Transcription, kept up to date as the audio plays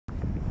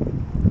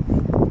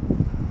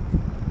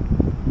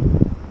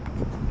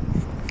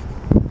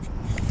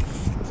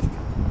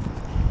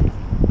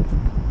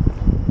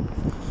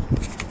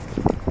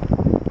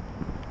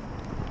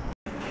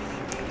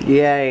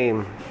Yay,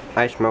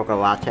 I smoke a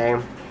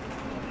latte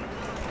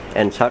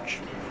and such.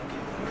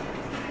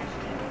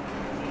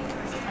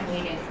 I'm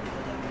eating.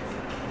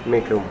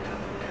 Me too.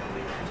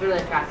 It's really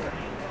attractive.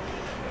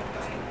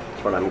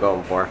 That's what I'm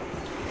going for.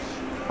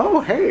 Oh,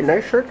 hey,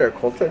 nice shirt there,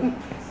 Colton.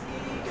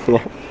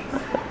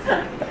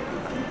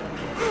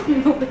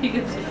 Nobody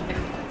gives a shit.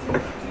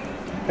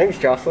 Thanks,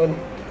 Jocelyn.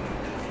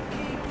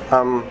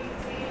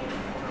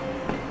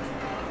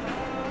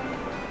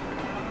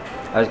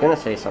 I was gonna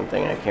say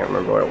something and I can't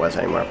remember what it was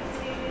anymore.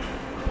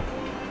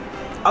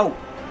 Oh!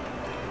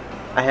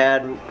 I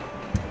had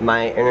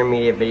my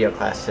intermediate video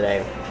class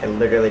today. I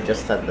literally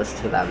just said this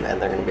to them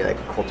and they're gonna be like,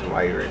 Colton,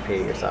 why are you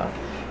repeating yourself?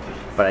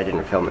 But I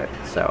didn't film it,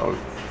 so...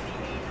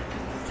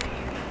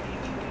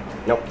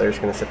 Nope, they're just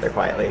gonna sit there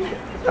quietly.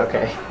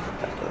 Okay.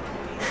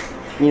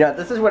 You know,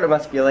 this is what it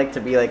must feel like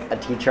to be like a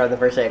teacher on the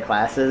first day of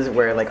classes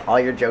where like all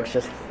your jokes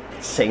just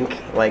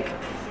sink. Like,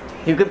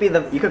 you could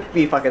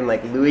be fucking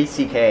like Louis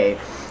C.K.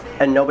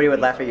 and nobody would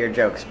laugh at your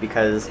jokes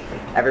because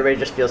everybody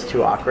just feels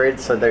too awkward,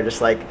 so they're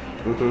just like,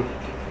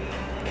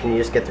 can you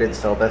just get through the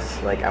syllabus?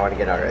 Like, I want to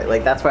get out of it.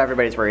 Like, that's what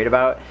everybody's worried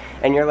about.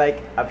 And you're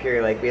like, up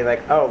here, like, being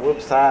like, oh,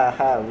 whoops, ha,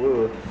 ha,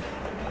 woo.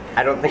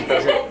 I don't think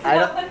those are,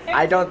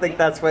 I don't think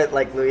that's what,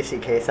 like, Louis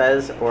C.K.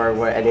 says or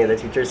what any of the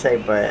teachers say,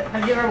 but...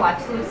 Have you ever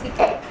watched Louis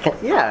C.K.?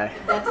 Yeah.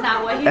 That's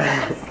not what he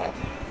does.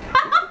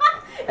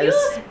 I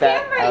just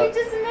spat out. You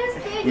just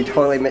missed it. You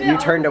totally missed. You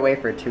turned away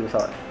for 2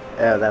 thoughts.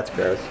 Oh, that's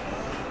gross.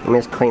 Let me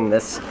just clean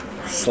this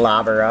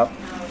slobber up.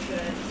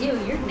 Ew,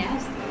 you're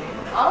nasty.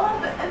 All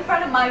of it in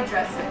front of my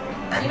dresser.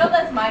 You know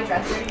that's my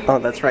dresser. Oh,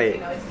 that's right.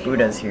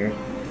 Buddha's here.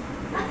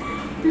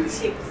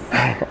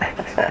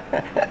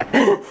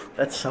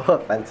 That's so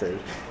offensive.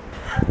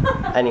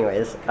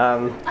 Anyways,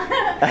 Anyways,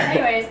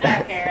 I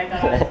don't care. I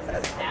thought it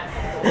was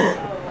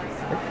oh my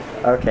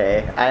god.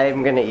 Okay,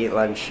 I'm gonna eat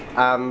lunch.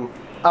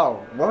 Oh,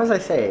 what was I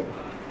saying?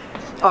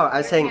 Oh, I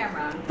was saying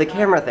the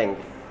camera thing.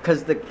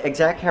 Because the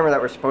exact camera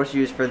that we're supposed to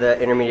use for the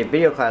intermediate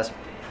video class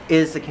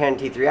is the Canon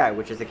T3i,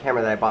 which is the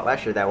camera that I bought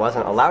last year that I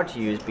wasn't allowed to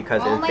use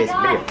because it was basic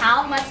video. Oh my god,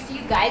 how much do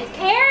you guys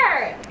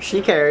care? She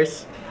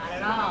cares. Not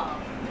at all.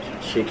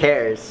 She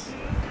cares.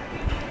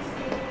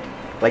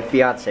 Like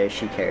Beyonce,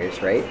 she cares,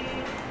 right?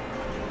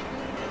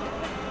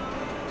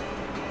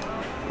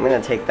 I'm gonna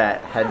take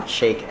that head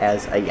shake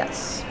as a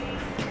yes.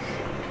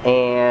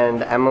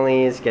 And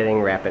Emily's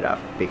getting wrap it up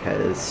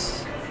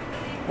because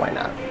why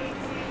not?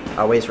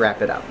 Always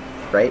wrap it up,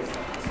 right?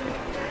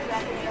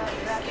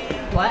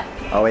 What?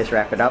 Always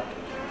wrap it up.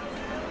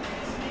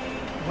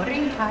 What are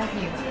you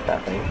talking about?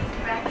 Nothing.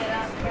 Wrap it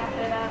up, wrap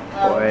it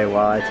up. Boy,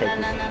 while I take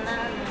this.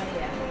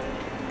 Yeah.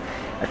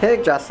 I feel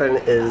like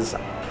Jocelyn is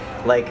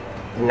like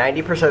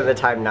 90% of the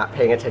time not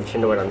paying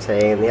attention to what I'm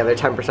saying, and the other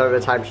 10% of the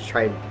time she's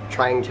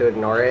trying to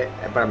ignore it,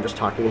 but I'm just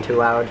talking too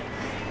loud.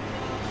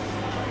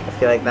 I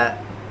feel like that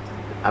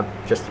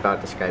just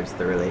about describes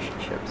the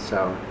relationship,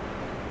 so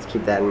let's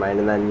keep that in mind.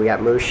 And then we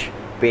got Moosh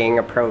being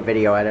a pro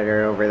video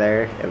editor over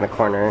there in the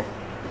corner,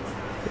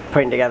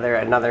 putting together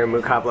another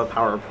Mukabla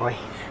PowerPoint.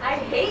 I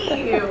hate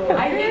you.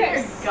 I hate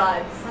your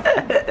guts.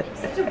 You're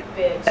such a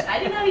bitch. I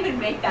did not even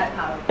make that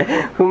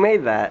PowerPoint. Who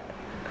made that?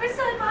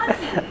 Crystal and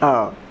Monty.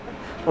 Oh.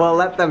 Well,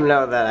 let them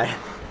know that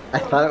I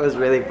thought it was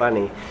really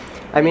funny.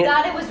 I mean,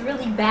 I thought it was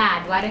really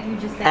bad. Why don't you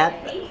just say I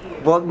hate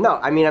you? Well, no,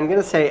 I mean, I'm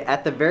gonna say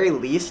at the very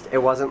least, it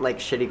wasn't like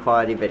shitty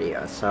quality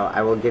video, so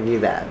I will give you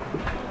that.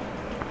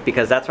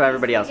 Because that's what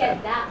everybody else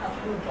had. Get that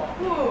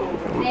approval.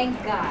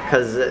 Thank God.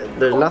 Because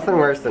there's nothing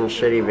worse than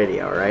shitty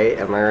video, right?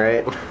 Am I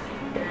right?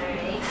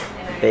 Alright.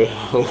 They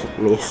hate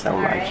me so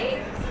much.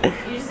 You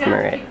just Am I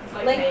gotta right? keep,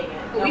 Like,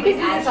 we could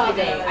do this all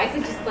day. I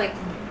could just like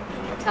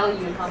tell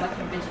you how much of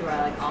a bitch you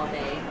are like all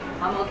day.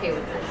 I'm okay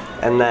with this.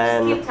 And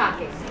then Just keep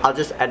talking. I'll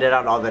just edit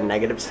out all the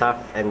negative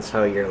stuff, and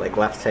so you're like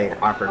left saying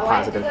awkward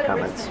positive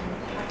comments.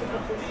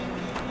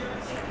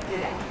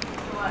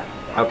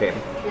 Okay,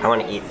 I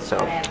want to eat, so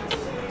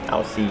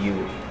I'll see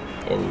you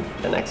in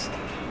the next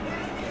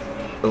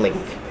link.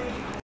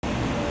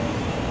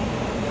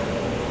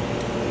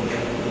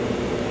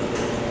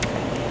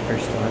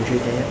 First laundry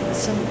day of the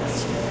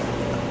semester.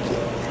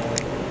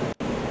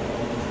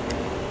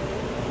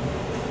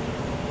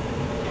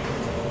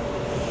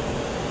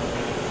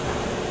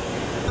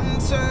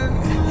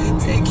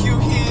 Take you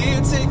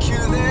here, take you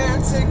there,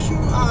 take you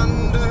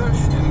under.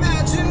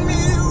 Imagine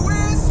me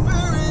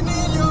whispering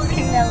in your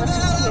ear.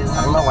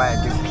 I don't know why I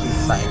do peace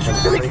signs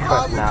like really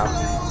quick now.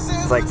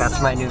 It's like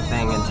that's my new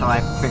thing until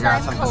I figure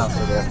out something else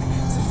to do.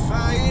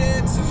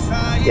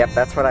 Yep,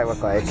 that's what I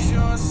look like.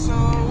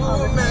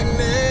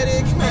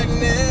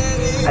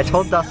 I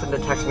told Dustin to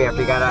text me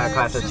after he got out of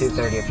class at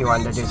 2:30 if he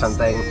wanted to do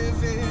something.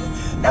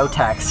 No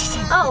text.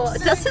 Oh,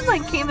 Dustin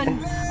like came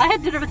and I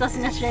had dinner with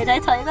Dustin yesterday. Did I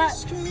tell you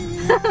that?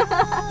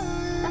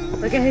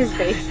 Look at his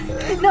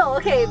face. No,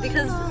 okay,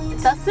 because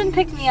Dustin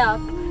picked me up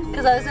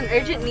because I was in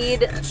urgent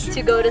need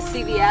to go to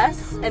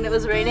CVS and it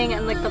was raining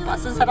and like the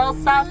buses had all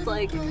stopped.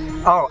 Like,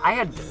 oh, I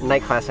had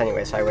night class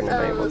anyway, so I wouldn't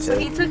have been able to. So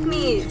he took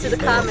me to the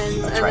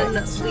Commons and then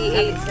we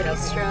ate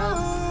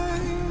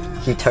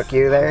bistro. He took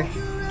you there?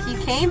 you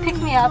came,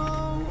 picked me up,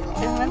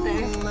 and went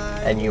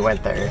there. And you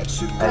went there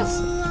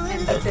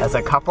as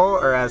a couple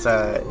or as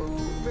a...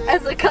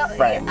 As a couple,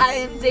 friends. I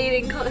am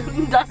dating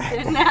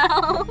Dustin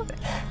now.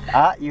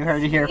 Ah, you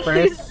heard it here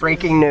first.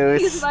 Breaking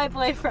news. He's my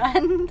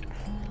boyfriend.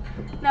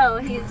 No,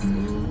 he's...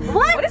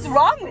 What is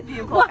wrong with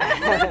you, What?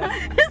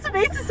 His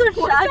face is so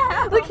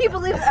shocked. Like he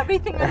believes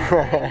everything I'm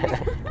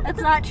saying. That's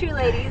not true,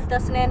 ladies.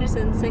 Dustin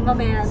Anderson, single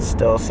man.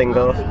 Still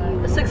single.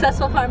 A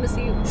successful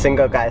pharmacy.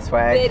 Single guy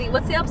swag. Biddy.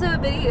 What's the opposite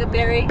of Biddy? A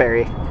berry?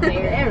 Berry.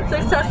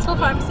 Successful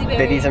pharmacy berry.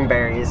 Biddies and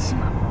berries.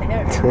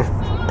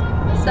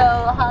 So,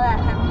 holla at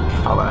him.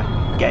 Holla.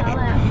 Get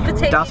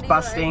Potato Dust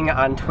Busting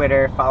on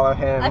Twitter. Follow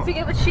him. I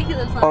forget what street he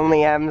lives on.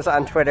 Only M's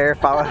on Twitter.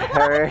 Follow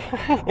her.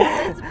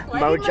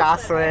 Mo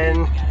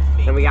Jocelyn.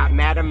 Then we got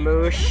Madame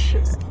Moosh.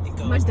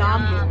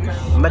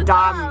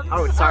 Madame.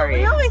 Oh, sorry.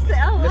 We always say,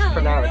 oh, wow.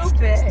 Mispronounced.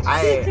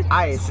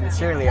 I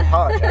sincerely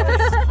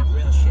apologize.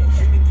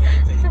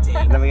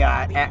 And then we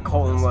got at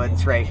Colton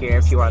Woods right here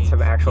if you want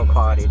some actual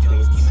quality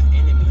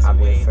tweets.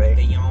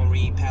 Obviously.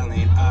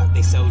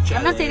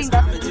 I'm not dating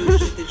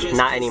Dustin.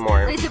 Not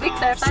anymore. Wait, did we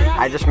clarify that?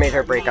 I just made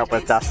her break up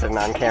with Dustin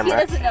on He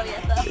camera. doesn't know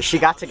yet, though. She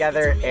got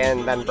together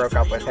and then broke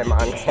up with him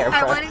on Our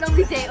camera. one and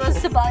only date was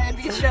to buy a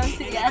bistro in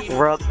CVS.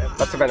 World,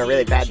 must have been a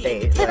really bad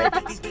date. Like,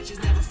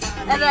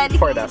 And then he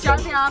Poor dropped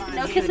Dustin. me off,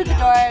 no kiss at the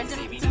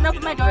door, didn't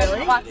open my door,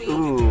 didn't walk me.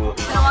 ooh,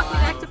 Gonna walk me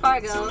back to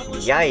Fargo.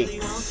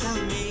 yikes.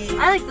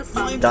 I like this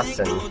song.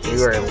 Dustin,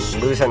 you are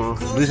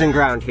losing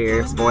ground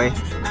here, boy.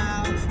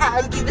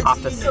 I'll give it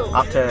Off to to you.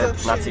 not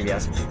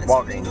CVS,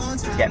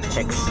 Walgreens. To get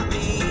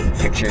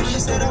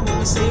pictures.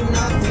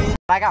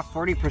 I got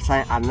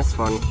 40% on this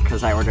one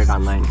because I ordered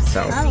online.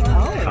 So,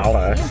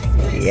 holla,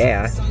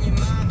 yeah.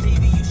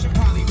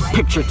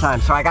 Picture time.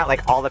 So I got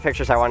like all the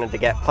pictures I wanted to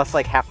get, plus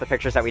like half the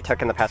pictures that we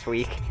took in the past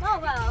week. Oh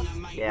wow.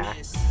 Yeah,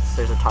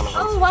 there's a ton of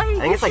them. Oh, why I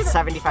think it's like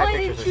 75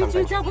 pictures or something. Why didn't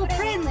you do double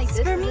print like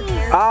for me?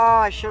 Oh,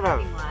 I should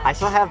have. I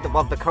still have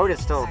the code is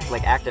still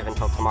like active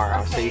until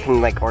tomorrow, so you can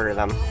like order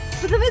them.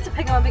 But the bits to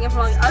pick them up and get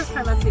from I was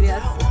trying on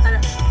CVS.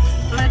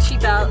 I'm gonna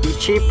cheap out.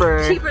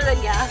 Cheaper. Cheaper than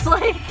gas,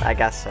 like I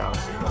guess so.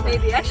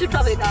 maybe. Actually,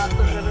 probably not. But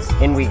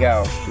whatever. In we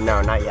go.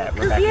 No, not yet.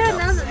 We're Cause back yeah, to go.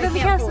 now that we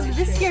have some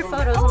this year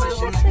photos on my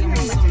wall.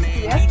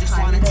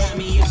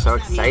 I'm so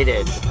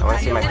excited. I want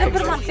to see my Did I put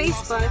them on pictures.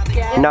 Facebook?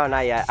 Yeah. No,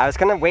 not yet. I was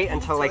gonna wait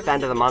until like the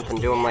end of the month and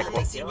do them like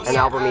an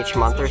album each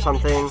month or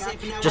something.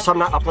 Just so I'm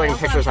not uploading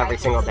pictures every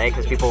single day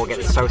because people will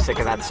get so sick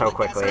of that so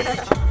quickly.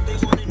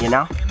 You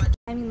know?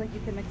 I mean, like you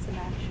can mix and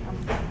match.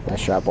 I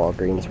shop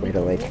Walgreens way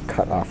to like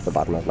cut off the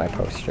bottom of my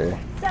poster.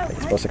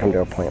 It's supposed to come to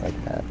a point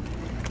like that,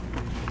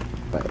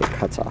 but it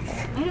cuts off.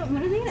 When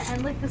are they gonna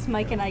end like this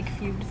Mike and Ike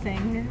feud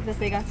thing that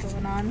they got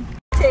going on?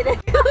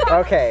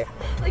 Okay,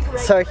 Like,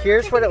 so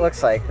here's what it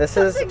looks like. This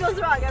is something goes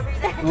wrong every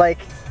day. like,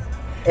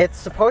 it's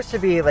supposed to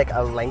be like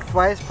a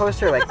lengthwise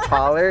poster, like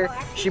taller.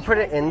 She put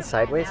it in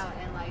sideways,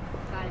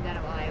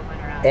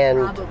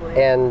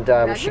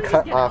 and she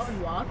cut off.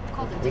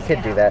 We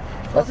could do that.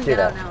 Let's do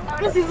that.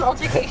 I wanna see this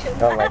altercation.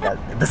 Oh my god,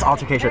 this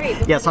altercation.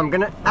 Yeah, so I'm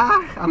gonna.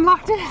 I'm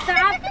locked in.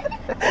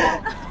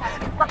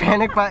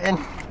 Panic button.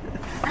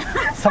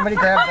 Somebody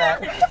grab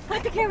that.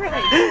 Put the camera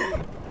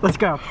away. Let's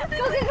go.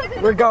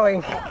 We're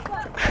going.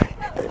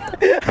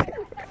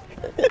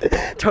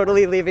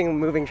 Totally leaving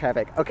moving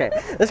traffic. Okay,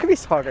 this is gonna be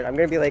so hard. I'm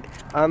gonna be like,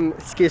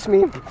 excuse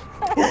me,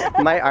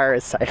 my R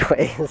is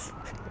sideways.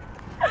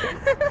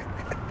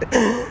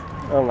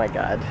 Oh my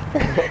god.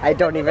 I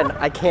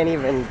can't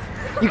even,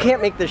 you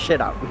can't make this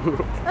shit up.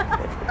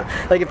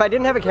 Like if I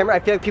didn't have a camera, I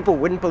feel like people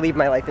wouldn't believe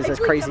my life is as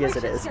crazy as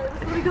it is.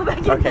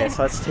 Okay,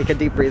 so let's take a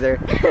deep breather.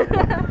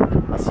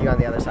 I'll see you on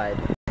the other side.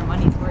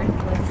 Money's worth.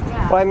 Like,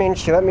 yeah. Well, I mean,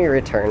 she let me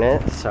return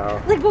it,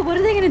 so. Like, but what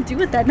are they gonna do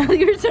with that now that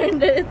you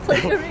returned it? It's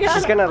like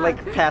She's gonna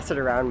like pass it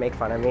around, make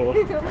fun of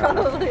me.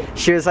 Probably.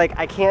 She was like,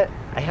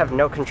 I have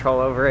no control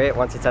over it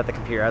once it's at the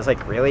computer. I was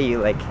like, really?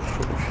 You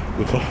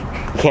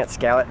can't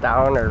scale it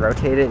down or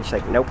rotate it? And she's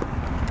like, nope.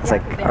 It's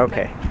like,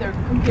 okay. Their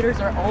computers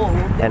are old.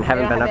 And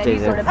haven't been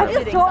updated. I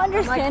just don't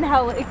understand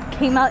how it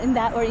came out in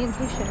that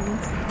orientation.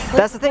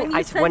 That's the thing.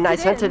 When I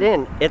sent it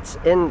in, it's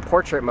in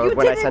portrait mode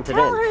when I sent it in.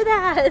 You didn't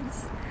tell her that.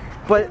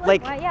 But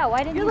like,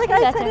 Why didn't You're you like, say I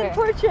that said to in her?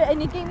 portrait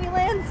and you gave me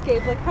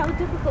landscape. Like, how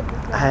difficult is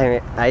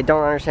that? I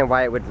don't understand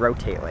why it would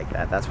rotate like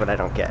that. That's what I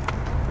don't get.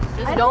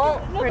 Just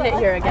don't print it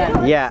here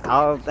again. Yeah,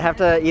 I'll have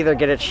to either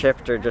get it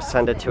shipped or just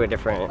send it to a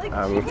different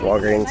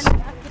Walgreens.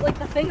 Like,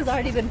 the thing's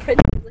already been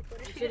printed. Like,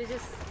 what if she would've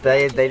just...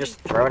 They just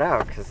throw it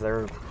out because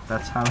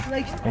that's how.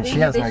 Like, And she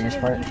has no use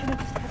for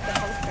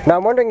it. Now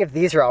I'm wondering if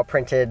these are all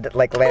printed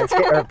like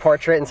landscape or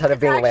portrait instead of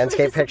being actually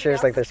landscape just somebody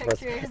pictures like they're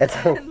else's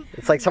supposed.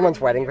 It's like someone's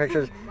wedding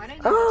pictures.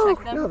 Oh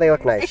no, they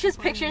look nice. It's just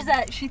pictures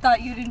that she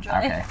thought you'd enjoy.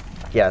 Okay.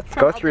 Yeah,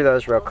 go through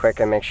those real quick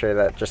and make sure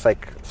that just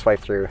like swipe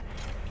through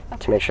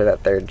to make sure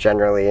that they're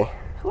generally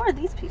Who are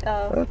these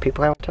people? the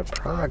people I went to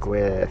Prague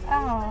with.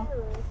 Oh.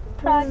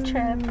 Prague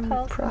trip.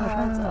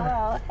 Prague.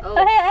 Oh, Oh,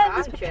 hey, I have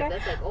this Prague picture. trip.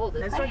 That's like old.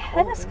 That's like I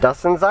had a old.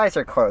 Dustin's eyes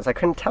are closed. I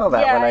couldn't tell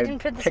that Yeah, when I I didn't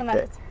print this picked on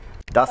my- it.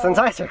 Dustin's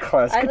eyes are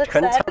closed. I look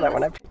Couldn't sad. tell that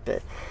when I picked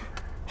it.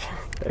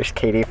 There's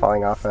Katie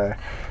falling off a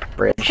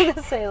bridge I was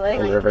gonna say, like,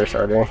 in reverse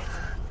order.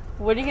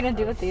 what are you gonna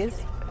do with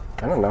these?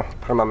 I don't know.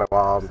 Put them on my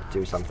wall,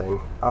 do something.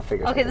 I'll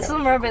figure Okay, something this out.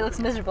 one where everybody looks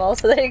miserable,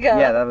 so there you go.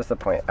 Yeah, that was the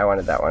point. I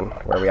wanted that one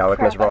where we all look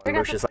Crap, miserable I and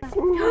forgot Moosh is this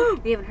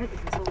like, We haven't heard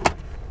this one.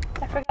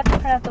 I forgot to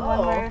print out the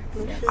one where.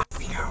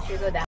 Should we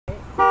go down?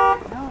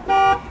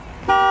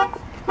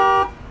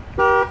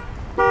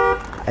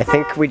 I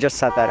think we just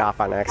set that off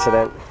on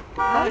accident.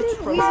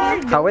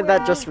 How would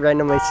that just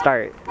randomly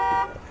start?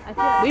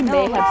 We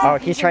may have. Oh,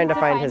 he's trying to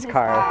find his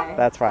car.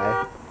 That's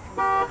why.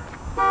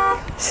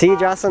 See,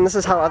 Jocelyn, this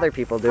is how other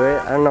people do it.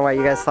 I don't know why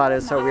you guys thought it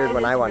was so weird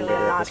when I wanted to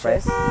do it this way.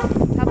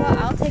 How about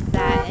I'll take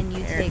that and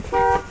you take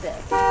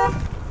this?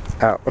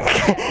 Oh,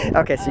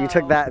 okay, so you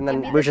took that and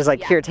then Moosh is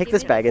like, here, take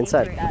this bag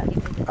instead.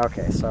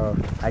 Okay, so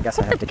I guess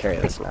I have to carry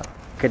this now.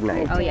 Good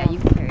night. Oh yeah, you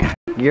can carry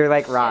it. You're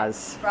like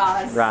Roz.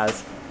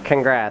 Roz.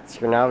 Congrats,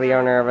 you're now the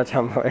owner of a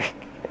tumbler.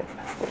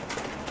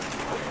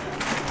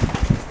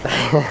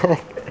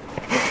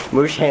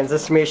 Moosh hands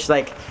this to me, she's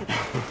like,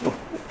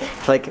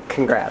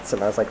 congrats,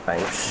 and I was like,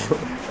 thanks.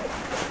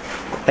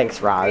 Thanks,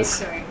 Great Roz.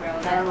 story, bro.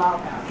 You're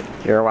welcome.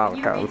 You're You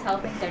welcome. retell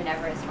things, they're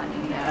never as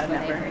funny as when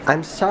never. they first.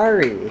 I'm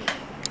sorry.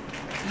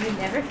 You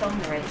never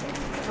filmed the right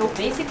thing. So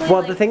basically, Well,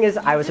 like, the thing is,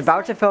 you I was just,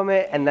 about to film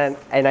it, and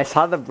I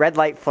saw the red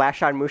light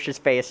flash on Moosh's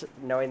face,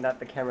 knowing that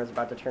the camera was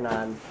about to turn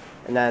on,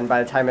 and then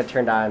by the time it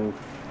turned on,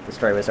 the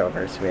story was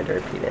over, so we had to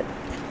repeat it.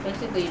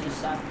 Basically, you just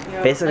suck.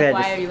 Basically, Like, I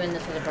why just. are you in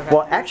this with a professional?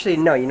 Well, actually,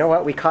 no. You know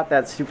what? We caught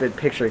that stupid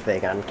picture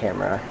thing on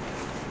camera.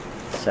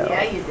 So.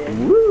 Yeah, you did.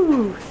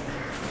 Woo!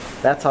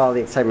 That's all the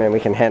excitement we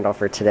can handle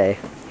for today.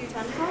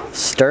 Utensils?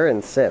 Stir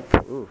and sip.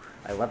 Ooh,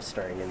 I love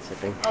stirring and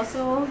sipping.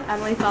 Also,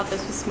 Emily thought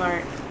this was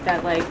smart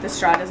that like the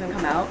straw doesn't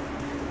come out,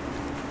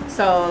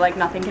 so like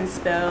nothing can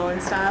spill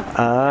and stuff.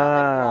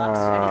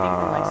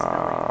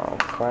 Oh,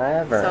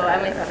 clever. So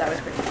Emily thought that was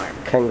pretty smart.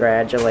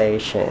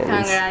 Congratulations.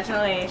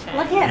 Congratulations!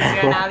 Look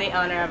at You're now the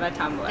owner of a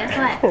tumbler.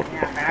 Guess what?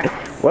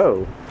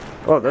 Whoa.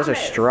 Oh, those are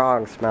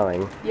strong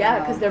smelling. Yeah,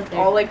 because they're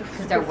all like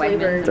they're super white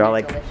flavored. mint. They're all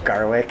like Delicious.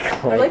 garlic,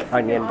 They're, like freaking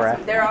onion awesome.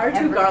 breath. There are two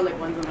Ever. garlic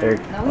ones in They're,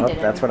 there. No, we oh,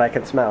 didn't. that's what I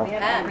can smell. We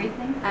have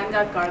everything. I've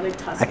got garlic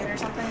Tuscan or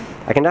something.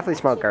 I can definitely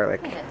smell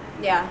garlic. Look at it.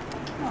 Yeah,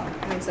 Oh.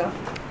 I think so.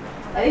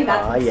 I think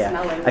that's Oh what's yeah.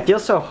 smelling. I feel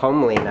so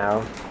homely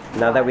now.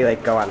 Now that we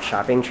like go on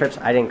shopping trips.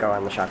 I didn't go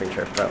on the shopping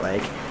trip, but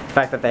like the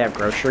fact that they have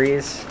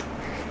groceries,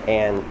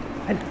 and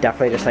I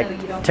definitely just Even though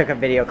you like don't took a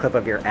video clip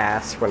of your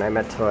ass when I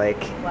meant to like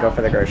go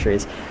for the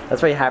groceries.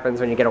 That's what happens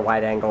when you get a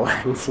wide angle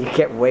lens. You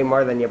get way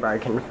more than you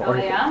bargained for. Oh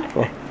yeah?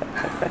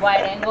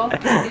 Wide angle?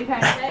 What are you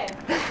trying to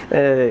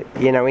say?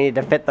 You know, we need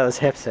to fit those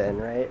hips in,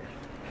 right?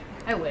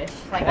 I wish.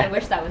 Like, I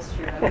wish that was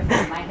true. I wish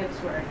that my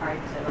hips were hard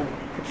to,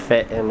 like...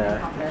 Fit in a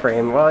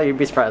frame. Well, you'd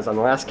be surprised. On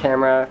the last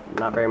camera,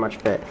 not very much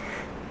fit.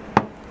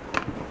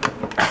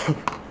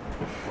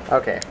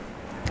 Okay.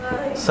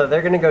 So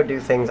they're gonna go do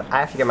things. I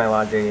have to get my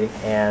laundry,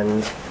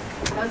 and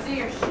Don't do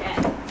your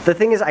shit. the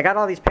thing is, I got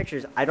all these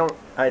pictures. I don't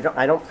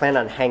plan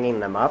on hanging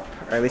them up,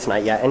 or at least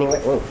not yet. Anyway,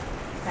 whoa.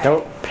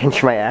 Don't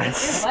pinch my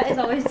ass. Your butt is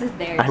always just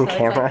there, On so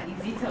camera. it's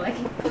like easy to like...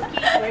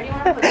 Where do you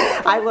want to put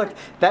it? I looked.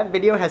 That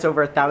video has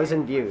over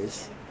 1,000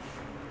 views.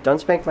 Don't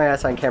spank my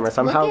ass on camera.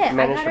 Somehow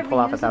managed to pull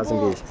off 1,000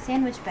 views.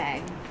 Sandwich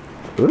bag.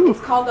 Ooh. It's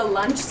called a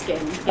lunch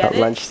skin. Get A it?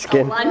 lunch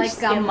skin. A lunch Like a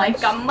skin,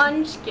 like a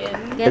munch-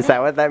 munchkin. Get Is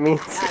that what that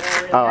means?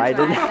 Yeah, Oh, I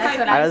didn't. That's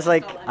what I was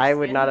like, just a lunch I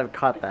would skin. not have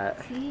caught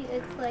that. See,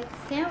 it's like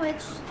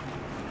sandwich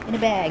in a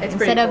bag It's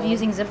instead pretty of cool.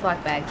 using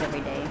Ziploc bags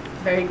every day.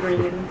 Very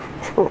green.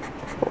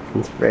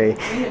 It's very.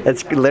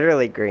 It's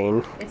literally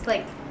green. It's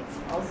like it's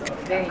also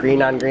very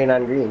Green on green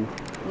on green.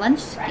 lunch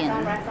skin.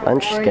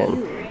 Lunch For skin.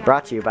 you.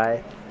 Brought to you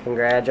by.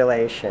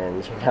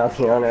 Congratulations, you're now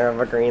the owner of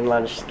a green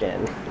lunch skin.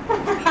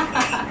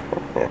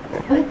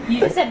 You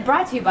just said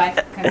brought to you by.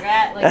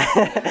 Congrats.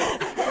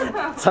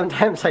 Like,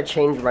 Sometimes I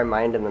change my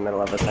mind in the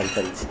middle of a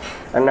sentence.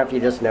 I don't know if you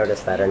just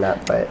noticed that or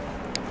not, but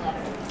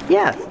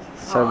yeah.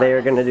 So they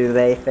are gonna do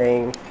they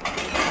thing.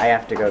 I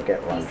have to go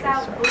get laundry.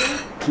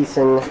 So peace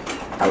and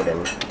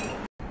outen.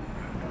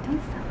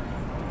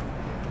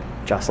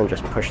 Jocelyn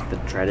just pushed the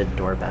dreaded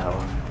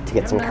doorbell to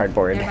get some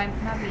cardboard. There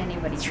might not be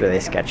anybody. It's here. really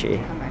They're gonna sketchy.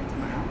 Come back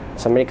tomorrow.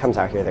 Somebody comes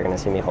out here, they're gonna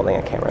see me holding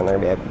a camera and they're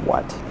gonna be like,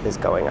 what is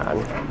going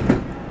on?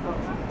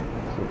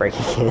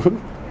 Breaking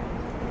in?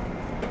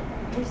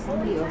 There's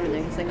somebody over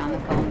there. He's like on the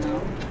phone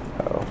now.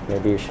 Oh,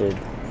 maybe you should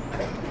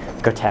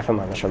go tap him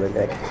on the shoulder and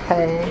be like,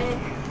 hey.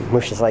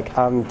 Moosh is like,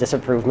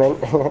 disapprovement.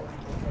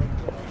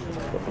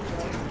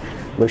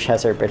 Moosh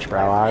has her bitch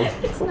bra on.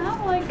 It's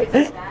not like it's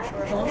that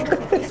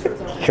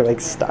or You're like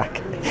stuck.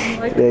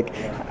 You're like,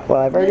 well,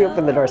 I've already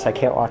opened the door, so I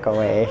can't walk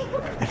away.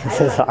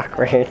 This is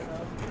awkward.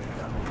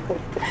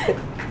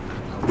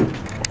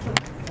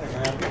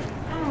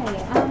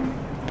 Hi.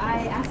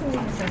 I asked her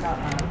to say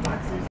about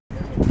boxes.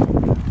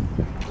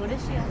 What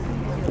is she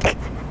asking me to do?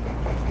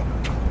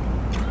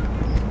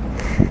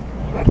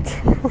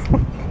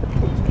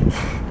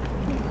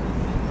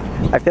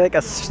 I feel like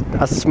a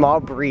small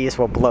breeze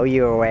will blow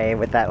you away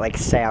with that like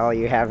sail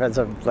you have as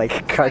a like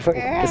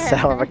a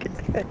sail of a,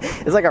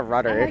 it's like a I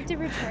rudder. have to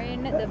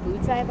return the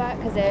boots I bought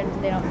because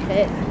they don't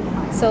fit.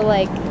 So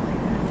like,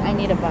 I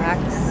need a box,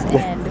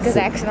 and because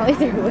I accidentally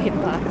threw away the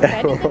box,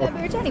 I didn't think I'd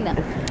be returning them.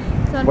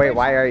 So Wait,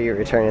 why are you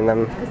returning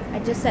them? I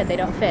just said they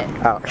don't fit.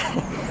 Oh,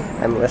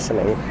 I'm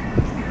listening.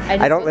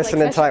 I don't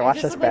listen until I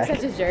watch this back.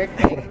 Like such a jerk.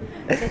 Like,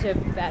 such a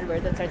bad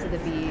word that starts with a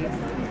B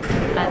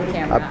on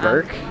camera. A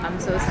Burke? I'm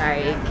so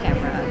sorry,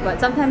 camera. But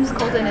sometimes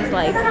Colton is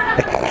like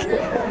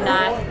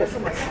not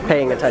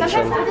Paying attention.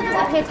 Sometimes Colton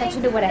doesn't pay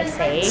attention to what I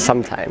say.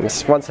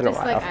 Sometimes, once in a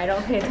Just while. like I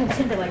don't pay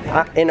attention to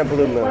like. In a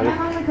blue When I'm moon.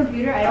 on the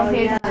computer, I don't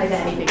pay attention to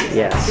anything.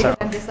 Yeah, so Because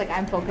I'm just like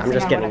I'm focusing I'm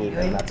just on getting what I'm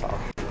even. doing. That's all.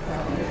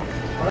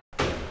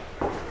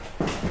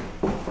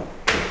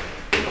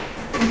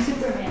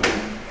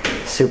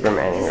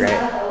 Supermaning,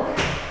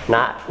 right?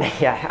 Not,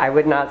 yeah, I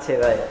would not say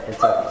that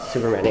it's a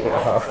Supermaning.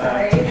 Oh.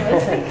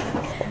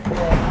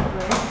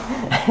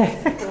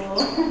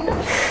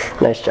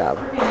 Nice job.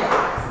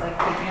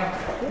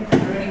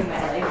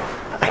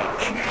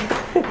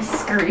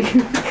 Screw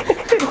you.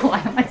 Why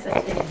am I such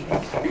an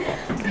idiot?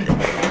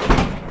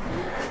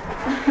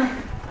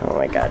 Oh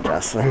my God,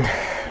 Jocelyn.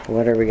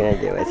 What are we gonna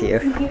do with you?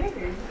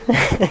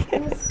 I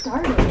was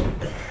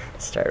startled.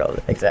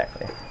 Startled,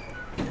 exactly.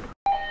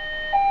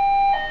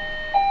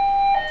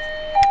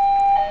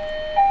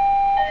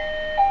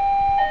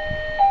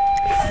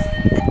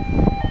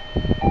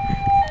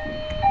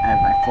 I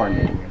have my floor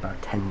meeting in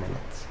about 10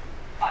 minutes.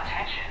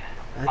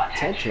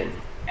 Attention.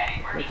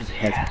 What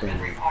has been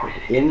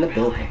reported in the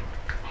building?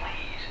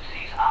 Please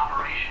cease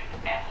operation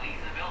and leave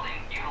the building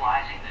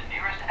utilizing the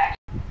nearest exit.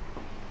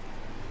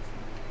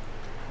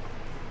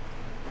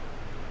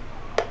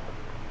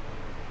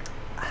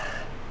 I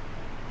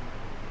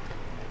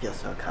feel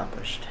so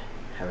accomplished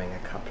having a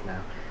cup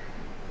now.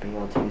 Being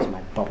able to use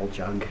my bubble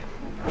jug,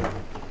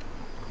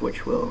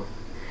 which will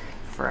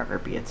forever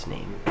be its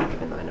name,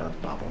 even though I know it's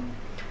bubble.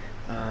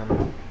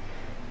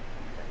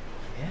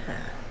 Yeah,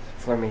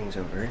 floor meeting's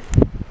over.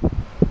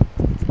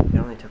 It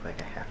only took like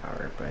a half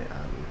hour, but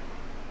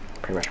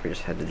pretty much we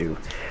just had to do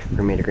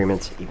roommate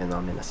agreements, even though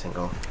I'm in a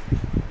single,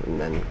 and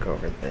then go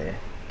over the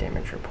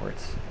damage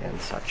reports and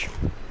such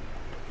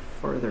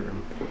for the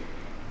room.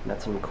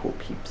 Met some cool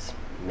peeps.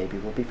 Maybe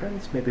we'll be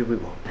friends, maybe we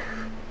won't.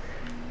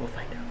 We'll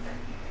find out.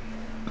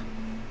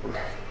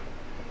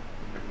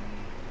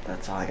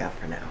 That's all I got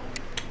for now.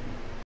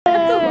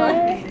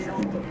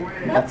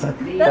 That's a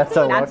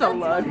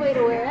look. Way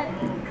to wear it.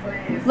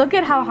 Look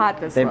at how hot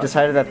this They've looks.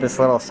 decided that this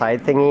little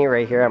side thingy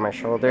right here on my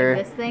shoulder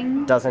This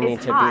thing. doesn't need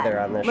It's to hot. be there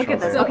on this Look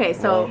shoulder. at this. Okay,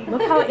 so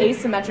look how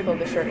asymmetrical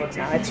the shirt looks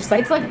now. It's just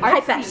like high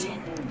fashion.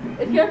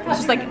 It's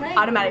just like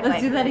automatic.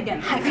 Let's do that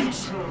again. High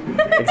fashion.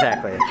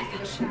 Exactly.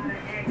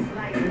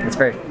 It's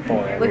very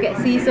foreign. Look at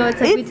see, so it's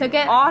like we It's took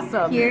it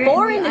awesome. here.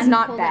 Foreign and we is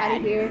not unpulled it out bad.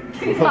 of here.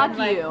 Fuck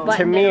you.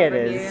 To me it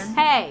is.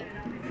 Hey.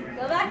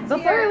 Go back to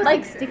Before your, it was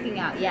like sticking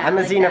out. Yeah. I'm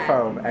a like that.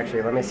 xenophobe,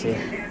 actually. Let me see.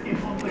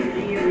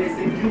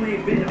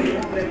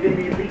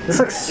 This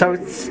looks so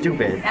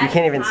stupid. You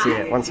can't even see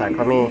it. One sec.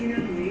 Let me.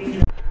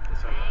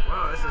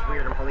 Whoa, this is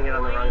weird. I'm holding it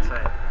on the wrong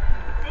side.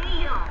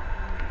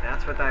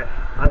 That's what that.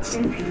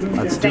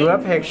 Let's do a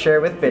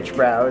picture with bitch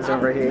brows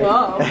over here.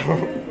 Whoa.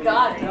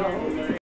 God no.